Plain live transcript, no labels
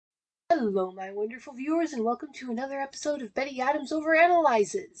Hello, my wonderful viewers, and welcome to another episode of Betty Adams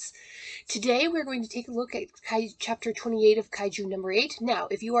Overanalyzes. Today, we're going to take a look at Chapter 28 of Kaiju number 8. Now,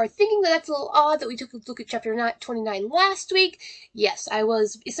 if you are thinking that that's a little odd that we took a look at Chapter 29 last week, yes, I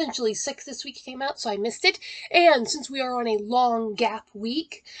was essentially sick this week came out, so I missed it. And since we are on a long gap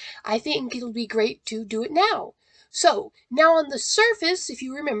week, I think it'll be great to do it now. So, now on the surface, if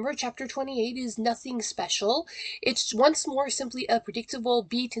you remember, Chapter 28 is nothing special. It's once more simply a predictable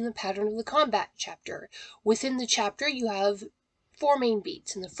beat in the pattern of the combat chapter. Within the chapter, you have four main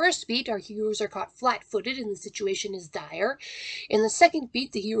beats. In the first beat, our heroes are caught flat-footed and the situation is dire. In the second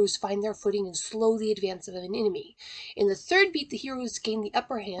beat, the heroes find their footing and slow the advance of an enemy. In the third beat, the heroes gain the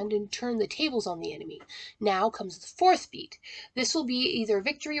upper hand and turn the tables on the enemy. Now comes the fourth beat. This will be either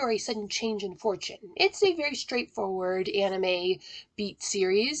victory or a sudden change in fortune. It's a very straightforward anime beat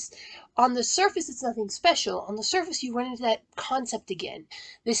series. On the surface, it's nothing special. On the surface, you run into that concept again.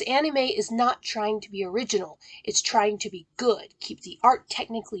 This anime is not trying to be original. It's trying to be good. Keep the art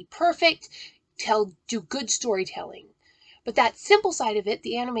technically perfect. Do good storytelling. But that simple side of it,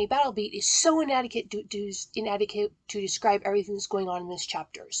 the anime battle beat, is so inadequate to describe everything that's going on in this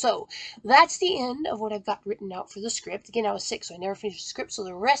chapter. So, that's the end of what I've got written out for the script. Again, I was sick, so I never finished the script, so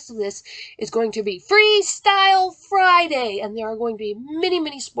the rest of this is going to be Freestyle Friday! And there are going to be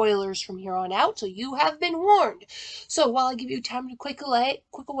many spoilers from here on out, so you have been warned. So, while I give you time to click away,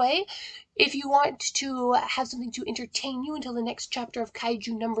 if you want to have something to entertain you until the next chapter of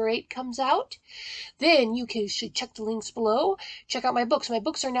Kaiju number 8 comes out, then you should check the links below. Check out my books. My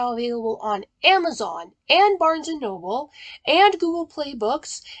books are now available on Amazon and Barnes & Noble and Google Play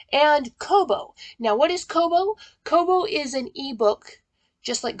Books and Kobo. Now, what is Kobo? Kobo is an ebook,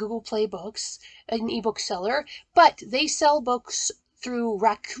 just like Google Play Books, an ebook seller, but they sell books through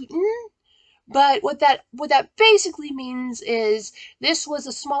Rakuten. But what that basically means is this was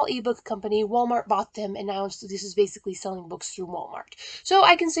a small ebook company. Walmart bought them, and now this is basically selling books through Walmart. So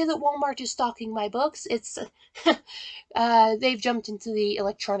I can say that Walmart is stocking my books. It's they've jumped into the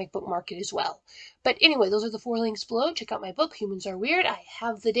electronic book market as well. But anyway, those are the four links below. Check out my book, Humans Are Weird. I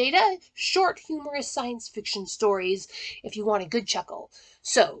have the data. Short, humorous science fiction stories if you want a good chuckle.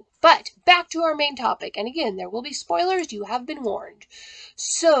 So, but back to our main topic. And again, there will be spoilers. You have been warned.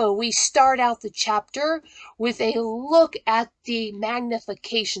 So, we start out the chapter with a look at the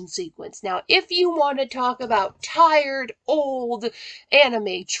magnification sequence. Now, if you want to talk about tired, old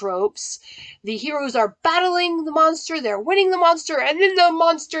anime tropes, the heroes are battling the monster, they're winning the monster, and then the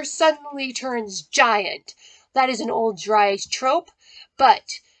monster suddenly turns giant. That is an old dry trope,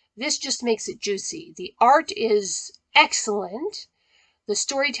 but this just makes it juicy. The art is excellent. The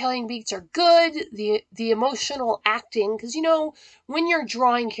storytelling beats are good. The emotional acting, because you know, when you're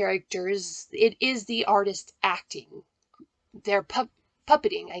drawing characters, it is the artist acting. They're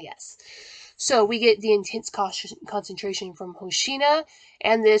puppeting, I guess. So we get the intense concentration from Hoshina,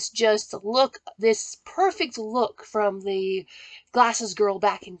 and this perfect look from the glasses girl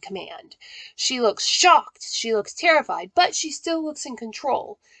back in command. She looks shocked, she looks terrified, but she still looks in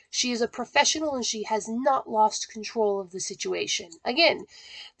control. She is a professional and she has not lost control of the situation. Again,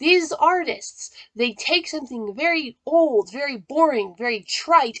 these artists, they take something very old, very boring, very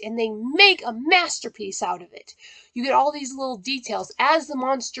trite, and they make a masterpiece out of it. You get all these little details. As the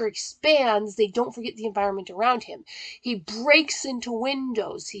monster expands, they don't forget the environment around him. He breaks into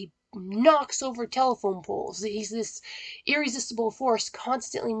windows. He knocks over telephone poles. He's this irresistible force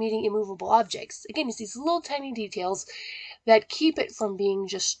constantly meeting immovable objects. Again, it's these little tiny details that keep it from being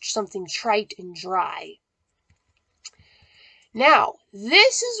just something trite and dry. Now,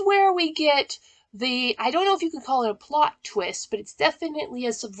 this is where we get I don't know if you could call it a plot twist, but it's definitely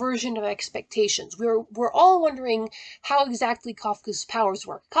a subversion of expectations. We're all wondering how exactly Kafka's powers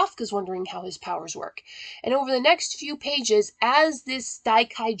work. Kafka's wondering how his powers work. And over the next few pages, as this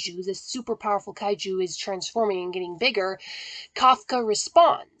Kaiju, this super powerful Kaiju, is transforming and getting bigger, Kafka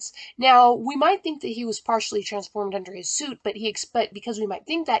responds. Now, we might think that he was partially transformed under his suit, but because we might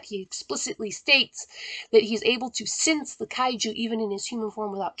think that, he explicitly states that he's able to sense the Kaiju even in his human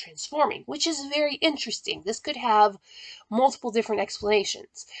form without transforming, which is very interesting. This could have multiple different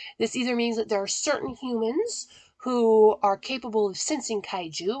explanations. This either means that there are certain humans who are capable of sensing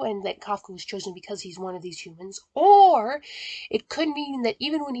Kaiju, and that Kafka was chosen because he's one of these humans, or it could mean that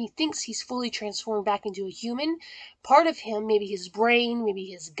even when he thinks he's fully transformed back into a human, part of him, maybe his brain, maybe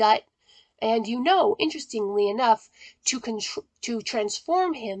his gut, and interestingly enough, to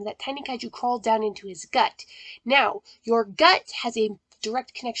transform him, that tiny Kaiju crawled down into his gut. Now, your gut has a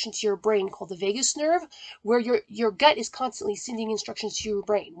direct connection to your brain called the vagus nerve, where your gut is constantly sending instructions to your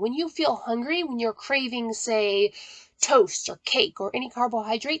brain. When you feel hungry, when you're craving, say, toast or cake or any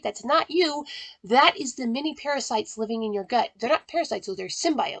carbohydrate, that's not you. That is the mini parasites living in your gut. They're not parasites, though, they're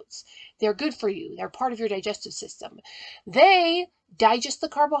symbiotes. They're good for you. They're part of your digestive system. They digest the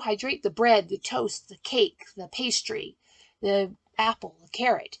carbohydrate, the bread, the toast, the cake, the pastry, the apple, the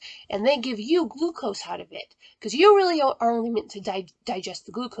carrot, and they give you glucose out of it, because you really are only meant to digest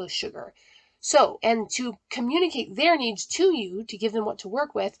the glucose sugar. So, and to communicate their needs to you, to give them what to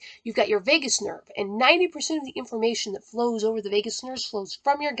work with, you've got your vagus nerve, and 90% of the information that flows over the vagus nerve flows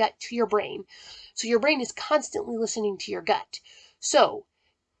from your gut to your brain. So your brain is constantly listening to your gut. So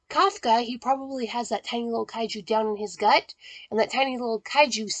Kafka, he probably has that tiny little kaiju down in his gut, and that tiny little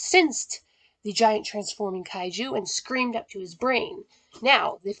kaiju sensed the giant transforming kaiju and screamed up to his brain.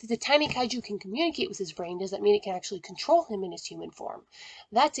 Now, if the tiny kaiju can communicate with his brain, does that mean it can actually control him in his human form?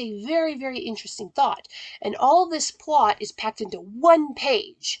 That's a very, very interesting thought. And all this plot is packed into one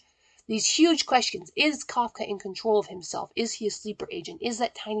page. These huge questions. Is Kafka in control of himself? Is he a sleeper agent? Is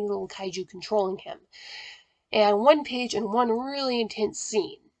that tiny little kaiju controlling him? And one page and one really intense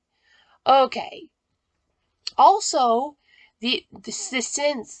scene. Okay. Also,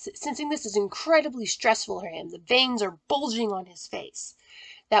 sensing this is incredibly stressful for him. The veins are bulging on his face.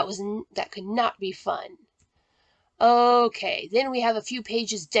 That could not be fun. Okay, then we have a few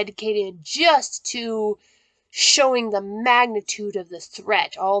pages dedicated just to showing the magnitude of the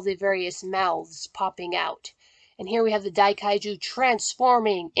threat, all the various mouths popping out. And here we have the Daikaiju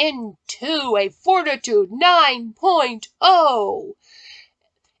transforming into a Fortitude 9.0.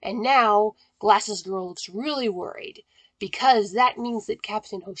 And now Glasses Girl looks really worried, because that means that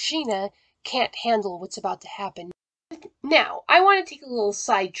Captain Hoshina can't handle what's about to happen. Now, I want to take a little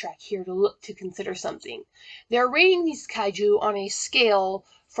sidetrack here to consider something. They're rating these kaiju on a scale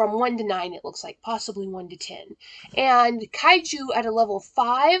from 1 to 9, it looks like, possibly 1 to 10. And kaiju at a level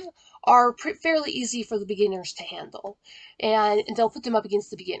 5 are fairly easy for the beginners to handle. And they'll put them up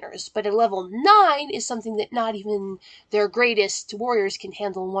against the beginners. But a level 9 is something that not even their greatest warriors can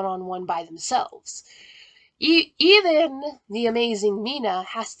handle one-on-one by themselves. Even the amazing Mina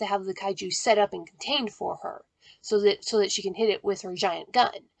has to have the kaiju set up and contained for her, so that she can hit it with her giant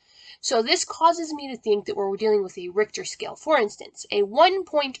gun. So this causes me to think that we're dealing with a Richter scale. For instance, a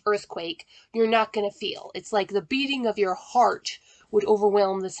 1-point earthquake you're not going to feel. It's like the beating of your heart would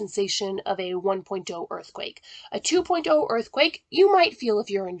overwhelm the sensation of a 1.0 earthquake. A 2.0 earthquake, you might feel if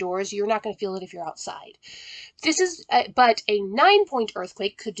you're indoors. You're not going to feel it if you're outside. But a 9-point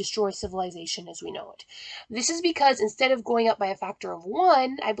earthquake could destroy civilization as we know it. This is because instead of going up by a factor of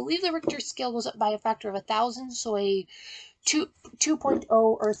 1, I believe the Richter scale goes up by a factor of 1,000, so a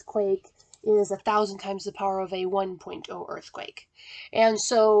 2.0 earthquake is 1,000 times the power of a 1.0 earthquake. And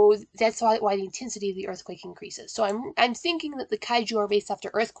so that's why the intensity of the earthquake increases. So I'm thinking that the kaiju are based after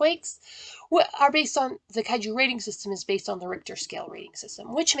earthquakes, the kaiju rating system is based on the Richter scale rating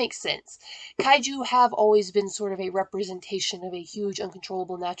system, which makes sense. Kaiju have always been sort of a representation of a huge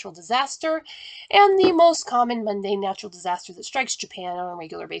uncontrollable natural disaster, and the most common mundane natural disaster that strikes Japan on a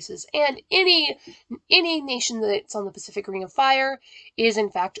regular basis, and any nation that's on the Pacific Ring of Fire, is in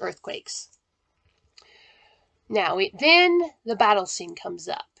fact earthquakes. Now, then the battle scene comes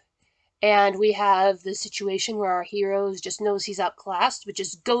up. And we have the situation where our hero just knows he's outclassed, but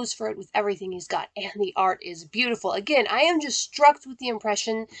just goes for it with everything he's got. And the art is beautiful. Again, I am just struck with the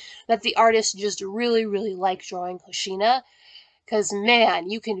impression that the artist just really, really liked drawing Hoshina. Because, man,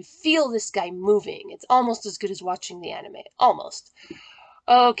 you can feel this guy moving. It's almost as good as watching the anime. Almost.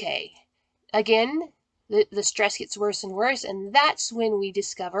 Okay. Again, the stress gets worse and worse. And that's when we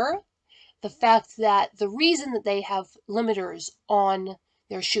discover the fact that the reason that they have limiters on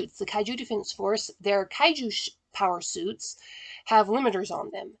their suits, the Kaiju Defense Force, their Kaiju power suits have limiters on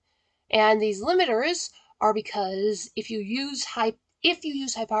them. And these limiters are because if you use high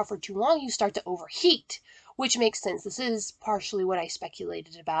power for too long, you start to overheat, which makes sense. This is partially what I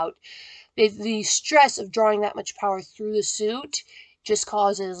speculated about. The stress of drawing that much power through the suit just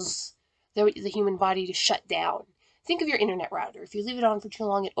causes the human body to shut down. Think of your internet router. If you leave it on for too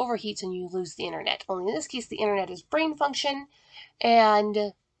long, it overheats and you lose the internet. Only in this case, the internet is brain function,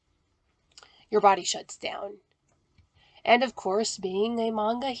 and your body shuts down. And of course, being a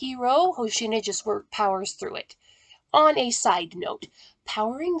manga hero, Hoshina just powers through it. On a side note,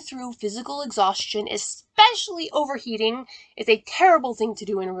 powering through physical exhaustion, especially overheating, is a terrible thing to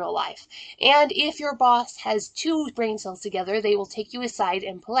do in real life. And if your boss has 2 brain cells together, they will take you aside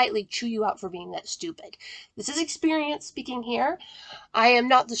and politely chew you out for being that stupid. This is experience speaking here. I am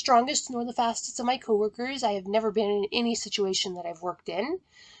not the strongest nor the fastest of my coworkers. I have never been in any situation that I've worked in.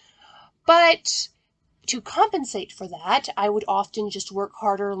 But to compensate for that, I would often just work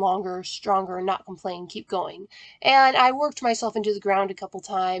harder, longer, stronger, and not complain, keep going. And I worked myself into the ground a couple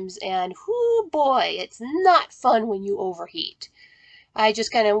times, and whoo boy, it's not fun when you overheat. I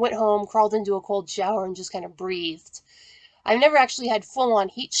just kind of went home, crawled into a cold shower, and just kind of breathed. I've never actually had full-on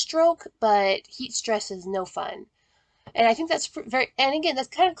heat stroke, but heat stress is no fun. And I think that's and again, that's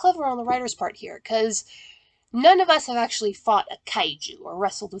kind of clever on the writer's part here, because none of us have actually fought a kaiju or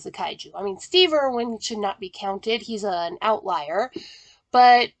wrestled with a kaiju. I mean, Steve Irwin should not be counted. He's an outlier.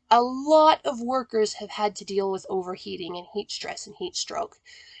 But a lot of workers have had to deal with overheating and heat stress and heat stroke.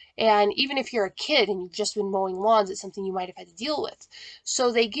 And even if you're a kid and you've just been mowing lawns, it's something you might have had to deal with.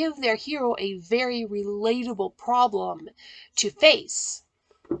 So they give their hero a very relatable problem to face.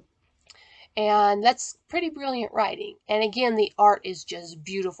 And that's pretty brilliant writing. And again, the art is just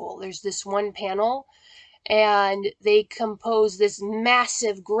beautiful. There's this one panel and they compose this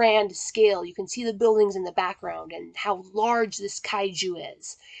massive grand scale. You can see the buildings in the background and how large this kaiju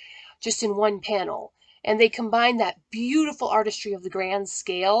is just in one panel. And they combine that beautiful artistry of the grand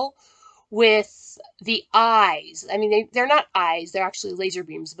scale with the eyes. I mean, they're not eyes, they're actually laser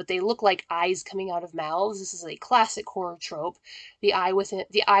beams, but they look like eyes coming out of mouths. This is a classic horror trope, the eye within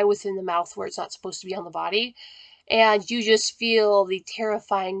the mouth where it's not supposed to be on the body. And you just feel the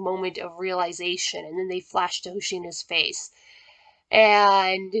terrifying moment of realization, and then they flash to Hoshina's face.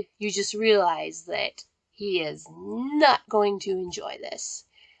 And you just realize that he is not going to enjoy this.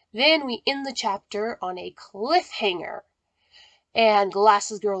 Then we end the chapter on a cliffhanger. And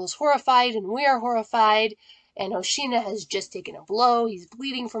Glasses Girl is horrified, and we are horrified. And Hoshina has just taken a blow. He's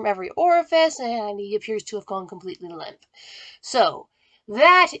bleeding from every orifice, and he appears to have gone completely limp. So,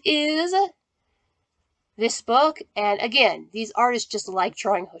 that is this book. And again, these artists just like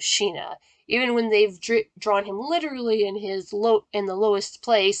drawing Hoshina. Even when they've drawn him literally in the lowest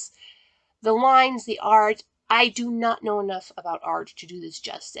place, the lines, the art, I do not know enough about art to do this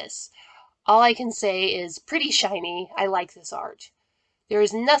justice. All I can say is pretty shiny. I like this art. There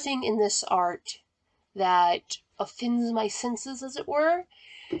is nothing in this art that offends my senses, as it were.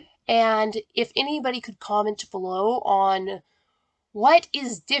 And if anybody could comment below on what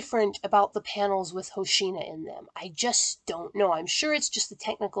is different about the panels with Hoshina in them, I just don't know. I'm sure it's just the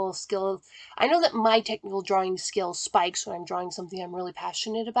technical skill. I know that my technical drawing skill spikes when I'm drawing something I'm really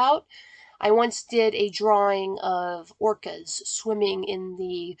passionate about. I once did a drawing of orcas swimming in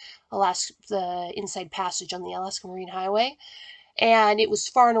the Inside Passage on the Alaska Marine Highway, and it was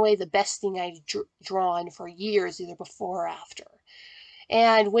far and away the best thing I'd drawn for years, either before or after.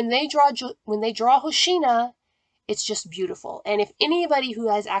 And when they draw Hoshina, it's just beautiful. And if anybody who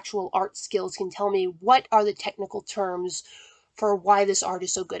has actual art skills can tell me what are the technical terms for why this art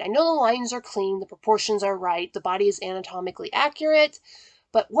is so good. I know the lines are clean, the proportions are right, the body is anatomically accurate,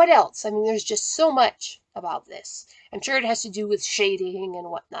 but what else? I mean, there's just so much about this. I'm sure it has to do with shading and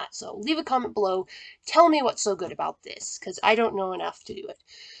whatnot. So leave a comment below. Tell me what's so good about this, because I don't know enough to do it.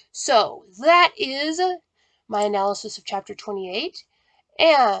 So that is my analysis of chapter 28.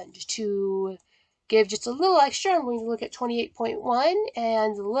 And to give just a little extra, I'm going to look at 28.1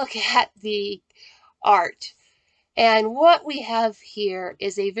 and look at the art. And what we have here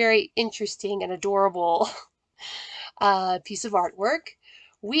is a very interesting and adorable piece of artwork.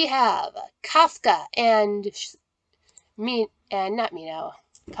 We have Kafka and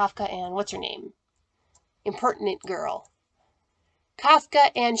Kafka and what's her name? Impertinent Girl.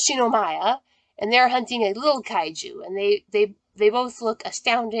 Kafka and Shinomiya, and they're hunting a little kaiju, and they both look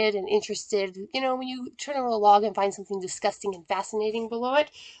astounded and interested. You know, when you turn over a log and find something disgusting and fascinating below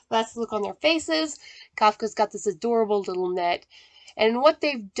it, that's the look on their faces. Kafka's got this adorable little net. And what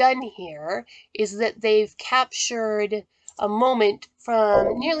they've done here is that they've captured a moment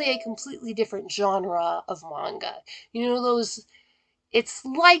from nearly a completely different genre of manga. You know, it's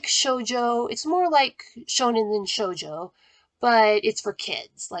like shoujo, it's more like shonen than shoujo, but it's for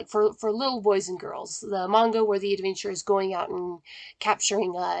kids, like for little boys and girls. The manga where the adventure is going out and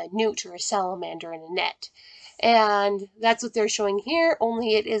capturing a newt or a salamander in a net. And that's what they're showing here,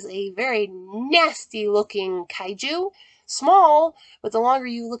 only it is a very nasty looking kaiju. Small, but the longer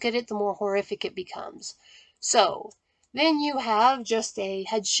you look at it, the more horrific it becomes. So, then you have just a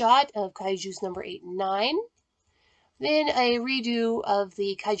headshot of Kaijus number 8 and 9. Then a redo of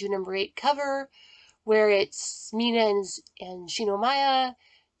the Kaiju number 8 cover, where it's Mina and Shinomiya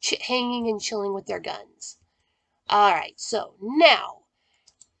hanging and chilling with their guns. Alright, so now,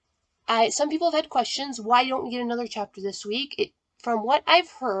 some people have had questions, why don't we get another chapter this week? From what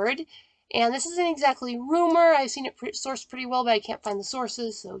I've heard, and this isn't exactly rumor, I've seen it sourced pretty well, but I can't find the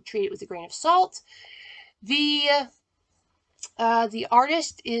sources, so treat it with a grain of salt. The The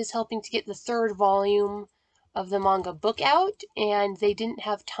artist is helping to get the 3rd volume of the manga book out, and they didn't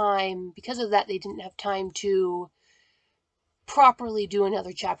have time, because of that, they didn't have time to properly do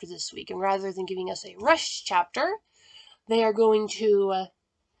another chapter this week. And rather than giving us a rushed chapter, they are going to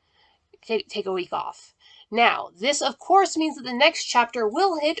take a week off. Now, this of course means that the next chapter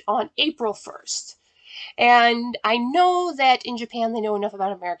will hit on April 1st. And I know that in Japan they know enough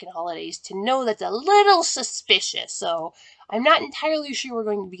about American holidays to know that's a little suspicious, so I'm not entirely sure we're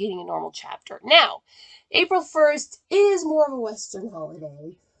going to be getting a normal chapter. Now, April 1st is more of a Western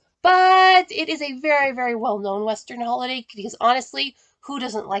holiday, but it is a very, very well-known Western holiday because honestly, who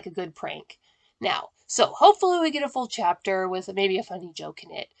doesn't like a good prank? Now, so hopefully we get a full chapter with maybe a funny joke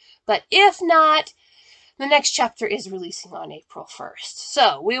in it, but if not, the next chapter is releasing on April 1st,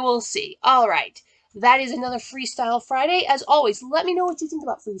 so we will see. All right. That is another Freestyle Friday. As always, let me know what you think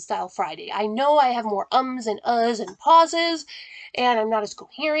about Freestyle Friday. I know I have more ums and uhs and pauses, and I'm not as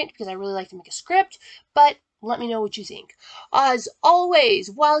coherent because I really like to make a script, but let me know what you think. As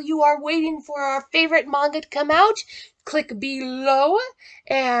always, while you are waiting for our favorite manga to come out, click below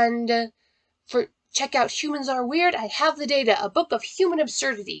and check out Humans Are Weird. I Have the Data, a book of human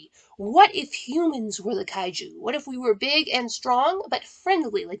absurdity. What if humans were the kaiju? What if we were big and strong, but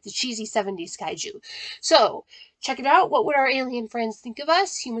friendly, like the cheesy 70s kaiju? So, check it out. What would our alien friends think of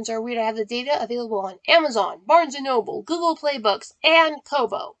us? Humans Are Weird. I Have the Data, available on Amazon, Barnes & Noble, Google Play Books, and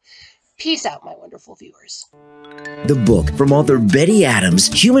Kobo. Peace out, my wonderful viewers. The book from author Betty Adams,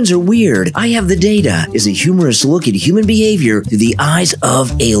 Humans Are Weird, I Have the Data, is a humorous look at human behavior through the eyes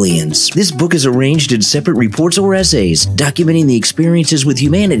of aliens. This book is arranged in separate reports or essays, documenting the experiences with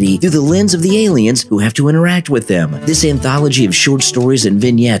humanity through the lens of the aliens who have to interact with them. This anthology of short stories and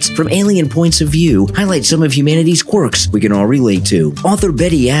vignettes from alien points of view highlights some of humanity's quirks we can all relate to. Author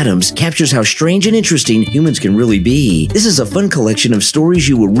Betty Adams captures how strange and interesting humans can really be. This is a fun collection of stories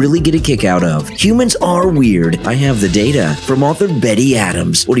you will really get a kick out of. Humans Are Weird, I Have the Data, from author Betty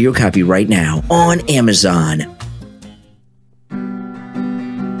Adams. Order your copy right now on Amazon.